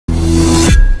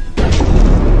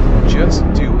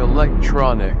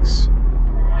electronics.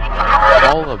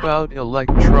 All about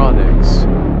electronics.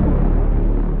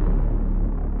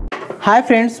 Hi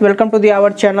friends, welcome to our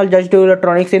channel Just Do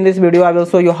Electronics. In this video I will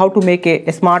show you how to make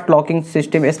a smart locking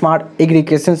system, a smart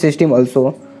aggregation system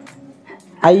also.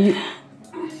 I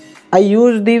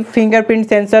use the fingerprint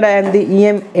sensor and the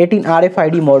EM18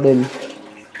 RFID module.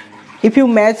 If you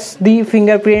match the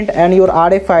fingerprint and your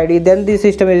RFID, then the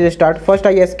system is start. First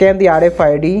I scan the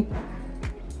RFID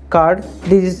card.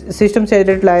 This system says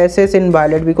that license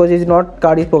invalid because it's not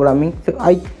card is programming. So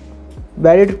I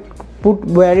put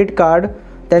valid card.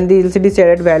 Then the LCD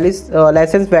said valid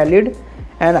license valid,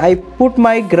 and I put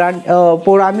my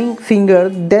programming finger.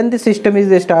 Then the system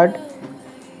is start.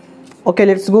 Okay,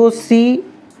 let's go see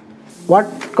what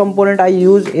component I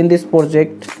use in this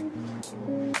project.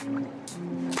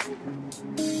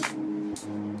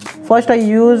 First I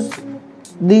use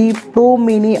the Pro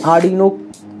Mini Arduino,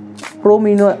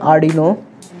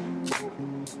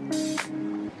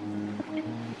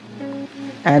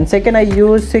 and second I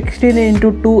use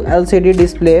 16:2 LCD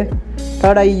display.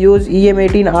 Third I use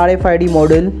EM18 RFID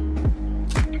module.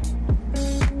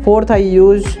 Fourth I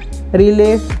use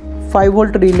relay,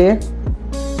 5-volt relay.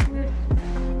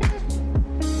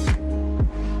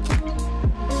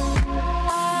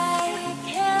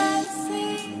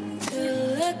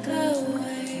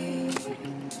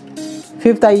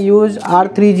 Fifth I use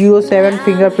R-307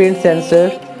 fingerprint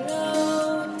sensor.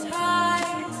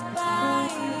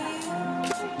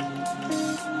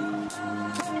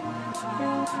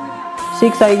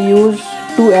 Sixth I use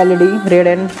 2 LED, red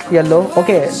and yellow.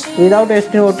 Okay, without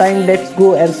wasting no time, let's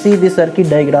go and see the circuit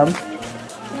diagram.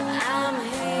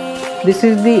 This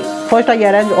is the first I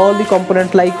arrange all the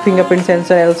components like fingerprint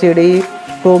sensor, LCD,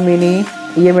 Pro Mini,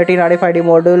 EM18 RFID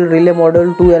module, relay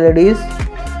module, 2 LEDs.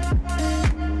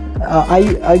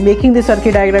 I making the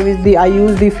circuit diagram is I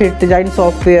use the Fit Design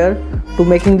software to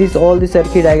making this all the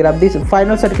circuit diagram. This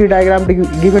final circuit diagram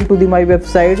given to my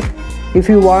website. If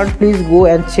you want, please go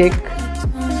and check.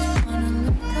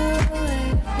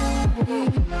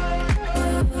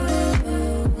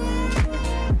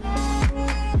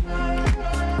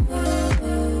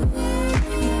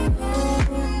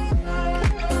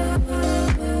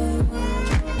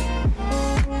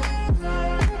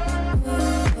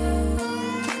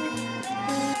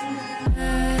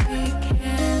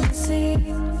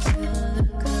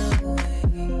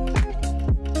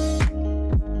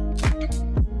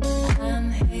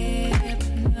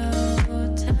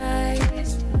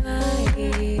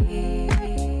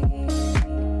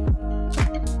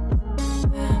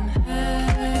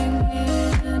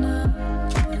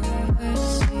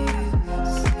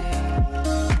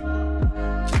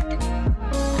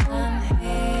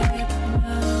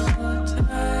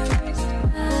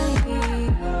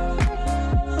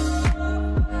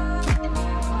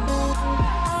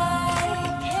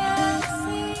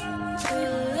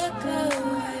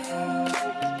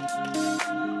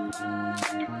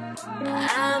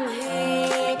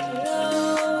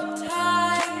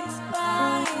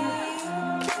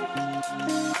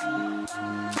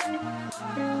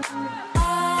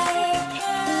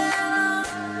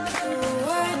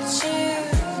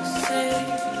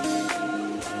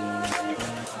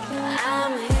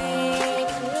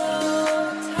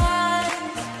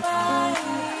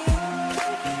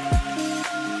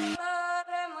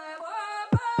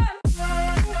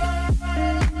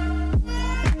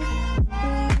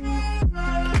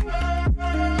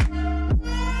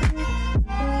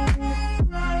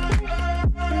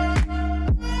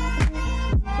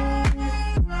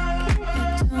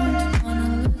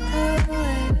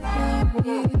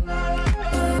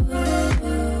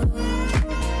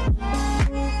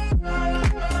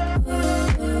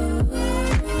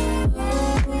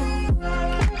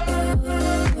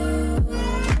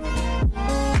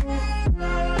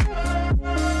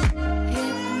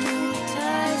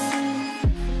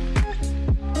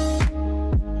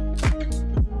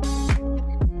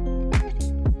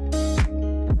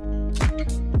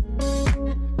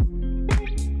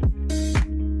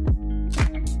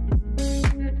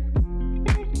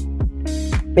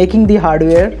 Making the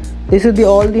hardware. This is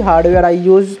all the hardware. I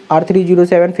use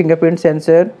R-307 fingerprint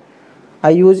sensor.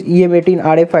 I use EM18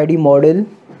 RFID module.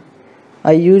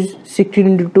 I use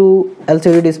 16:2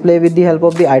 LCD display with the help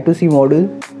of the I2C module.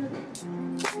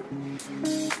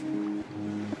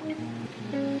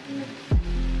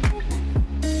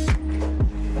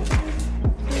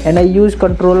 And I use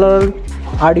controller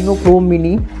Arduino Pro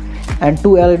Mini and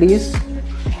 2 LEDs,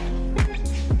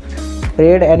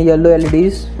 red and yellow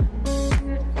LEDs.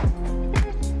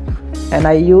 And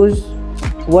I use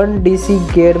one DC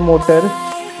gear motor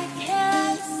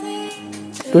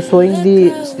to showing the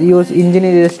your engine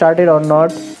is started or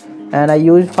not. And I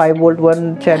use 5V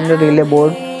 1 channel relay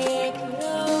board.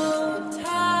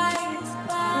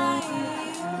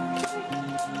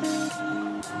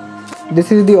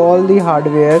 This is all the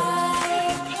hardware.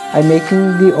 I'm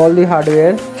making all the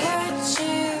hardware.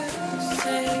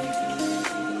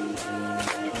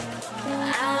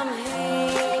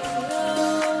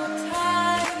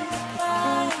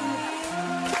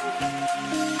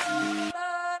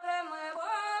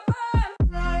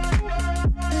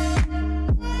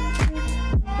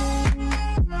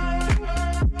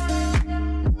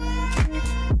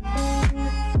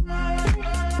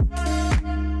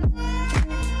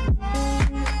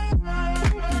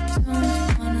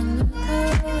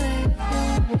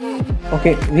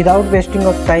 Okay, without wasting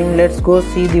of time, let's go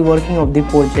see the working of the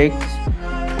project.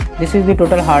 This is the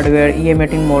total hardware: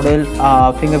 emitting module,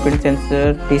 fingerprint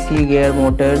sensor, DC gear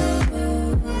motor.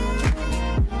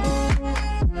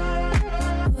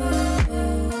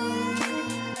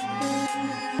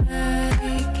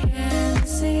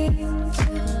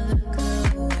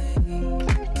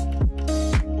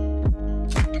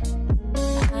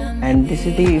 And this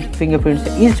is the fingerprints.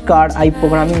 Each card I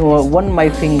programming one my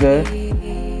finger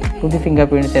to the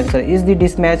fingerprint sensor. Is the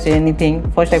mismatch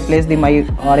anything? First I place my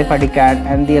RFID card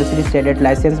and the LCD stated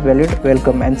license valid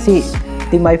welcome, and see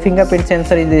my fingerprint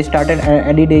sensor is started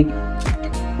and red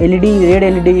LED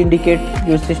indicate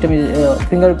your system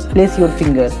is place your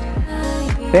finger.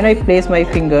 When I place my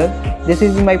finger, this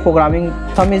is my programming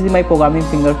thumb is my programming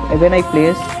finger. When I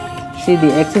place, see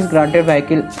the access granted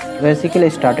vehicle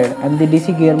is started and the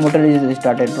DC gear motor is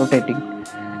started rotating,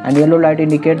 and yellow light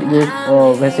indicate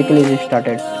your vehicle is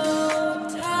started.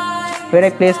 When I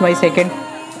place my second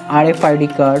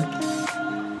RFID card,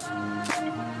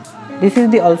 this is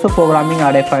the also programming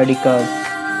RFID card.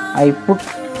 I put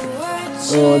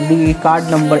the card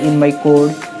number in my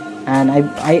code, and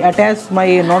I attach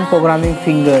my non-programming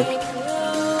finger.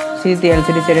 See the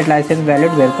LCD stated license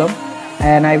valid welcome,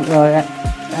 and I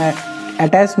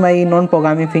attach my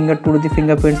non-programming finger to the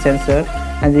fingerprint sensor,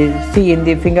 and see in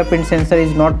the fingerprint sensor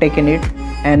is not taken it,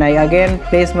 and I again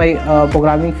place my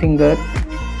programming finger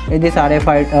in this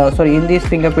RFID in this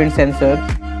fingerprint sensor.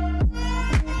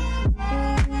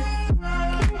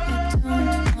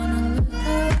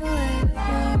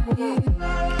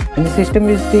 And the system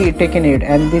is taken it,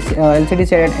 and this LCD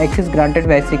said access granted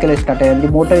vehicle is started, and the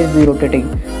motor is rotating.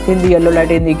 Since the yellow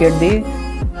light indicate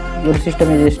your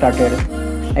system is started.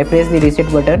 I press the reset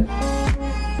button,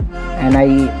 and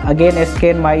I again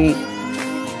scan my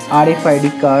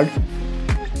RFID card,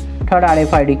 third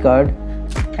RFID card.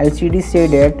 LCD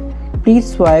said that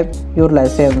please swipe your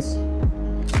license.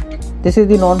 This is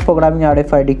the non-programming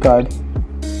RFID card.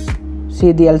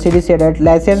 See the LCD said that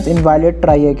license invalid,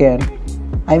 try again.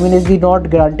 I mean is the not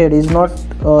granted, is not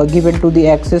given to the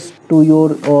access to your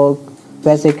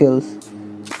vesicles.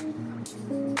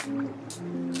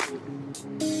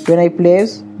 When I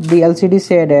place, the LCD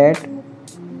said that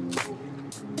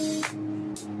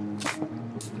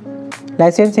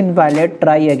license invalid,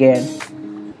 try again.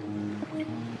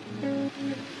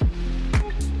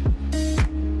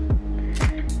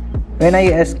 When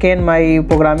I scan my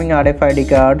programming RFID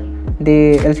card,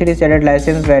 the LCD said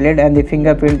license valid and the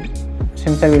fingerprint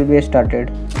sensor will be started.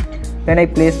 When I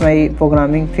place my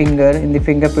programming finger in the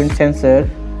fingerprint sensor,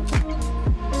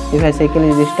 the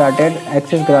vehicle is started,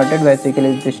 access granted, vehicle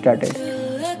is started.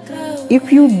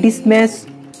 If you mismatch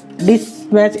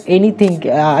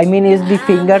anything, I mean is the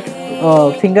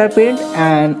fingerprint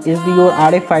and is your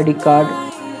RFID card,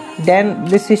 then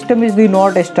the system is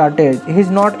not started. It is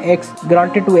not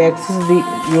granted to access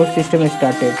your system is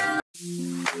started.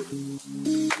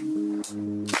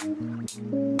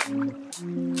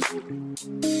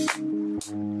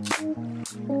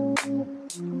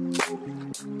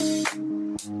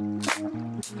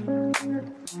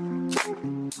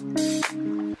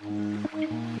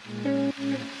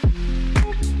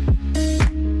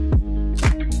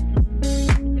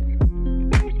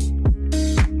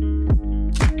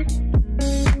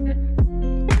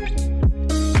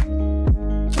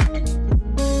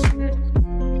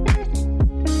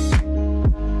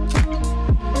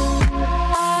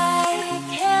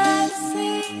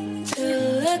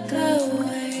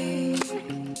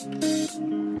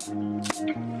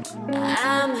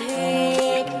 I'm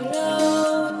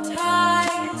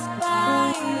hypnotized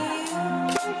by you.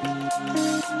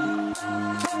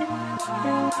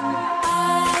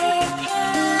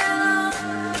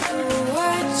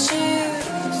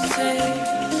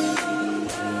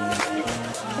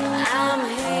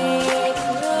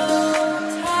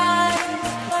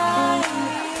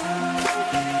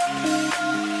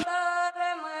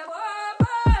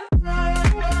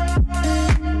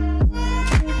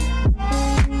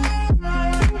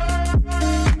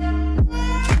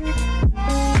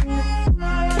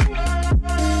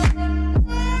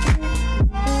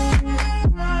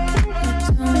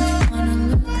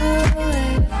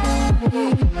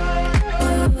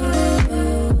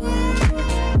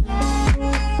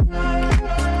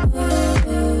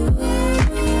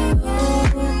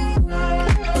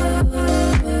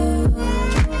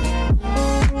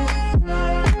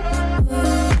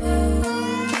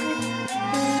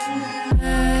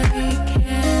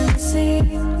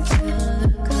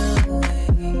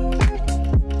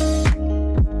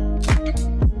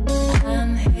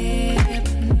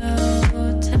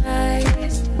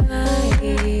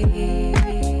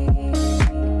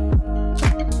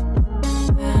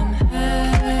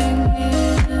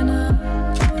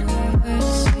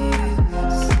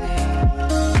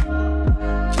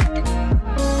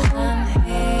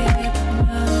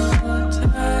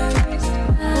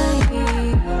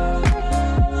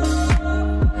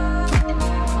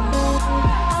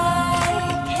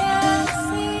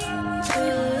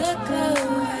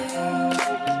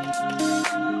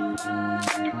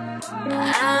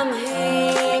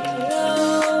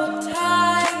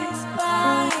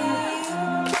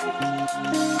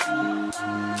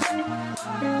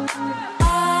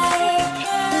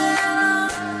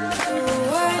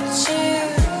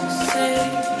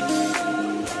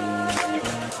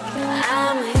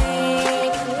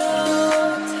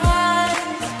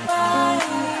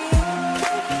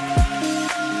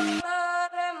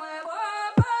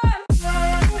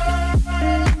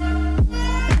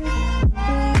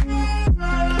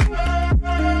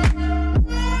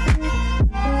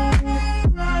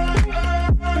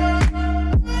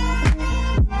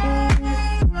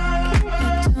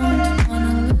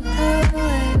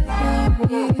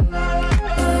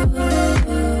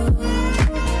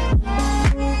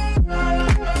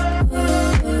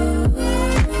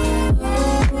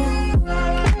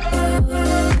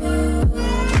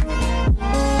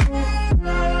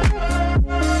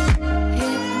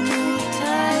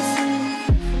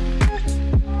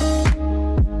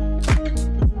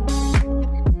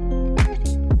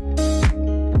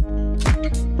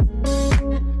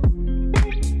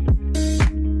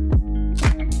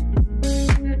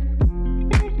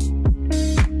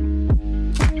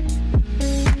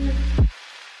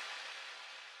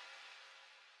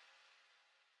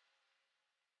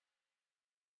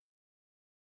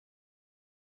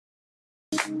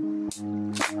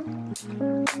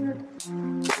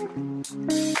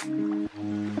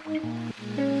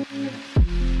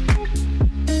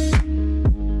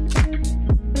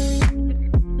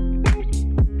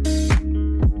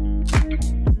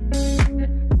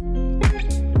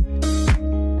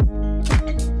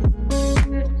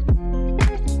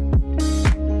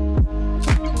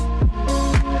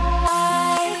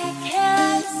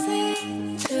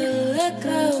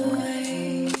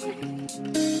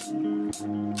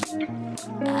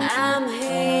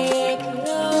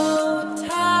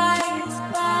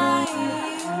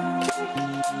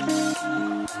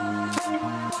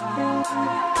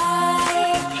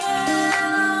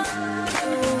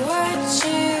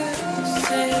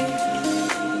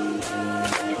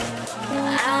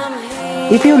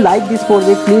 If you like this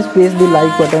project, please press the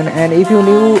like button, and if you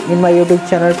new in my YouTube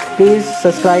channel, please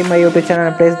subscribe my YouTube channel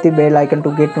and press the bell icon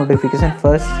to get notification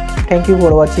first. Thank you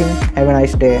for watching. Have a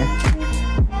nice day.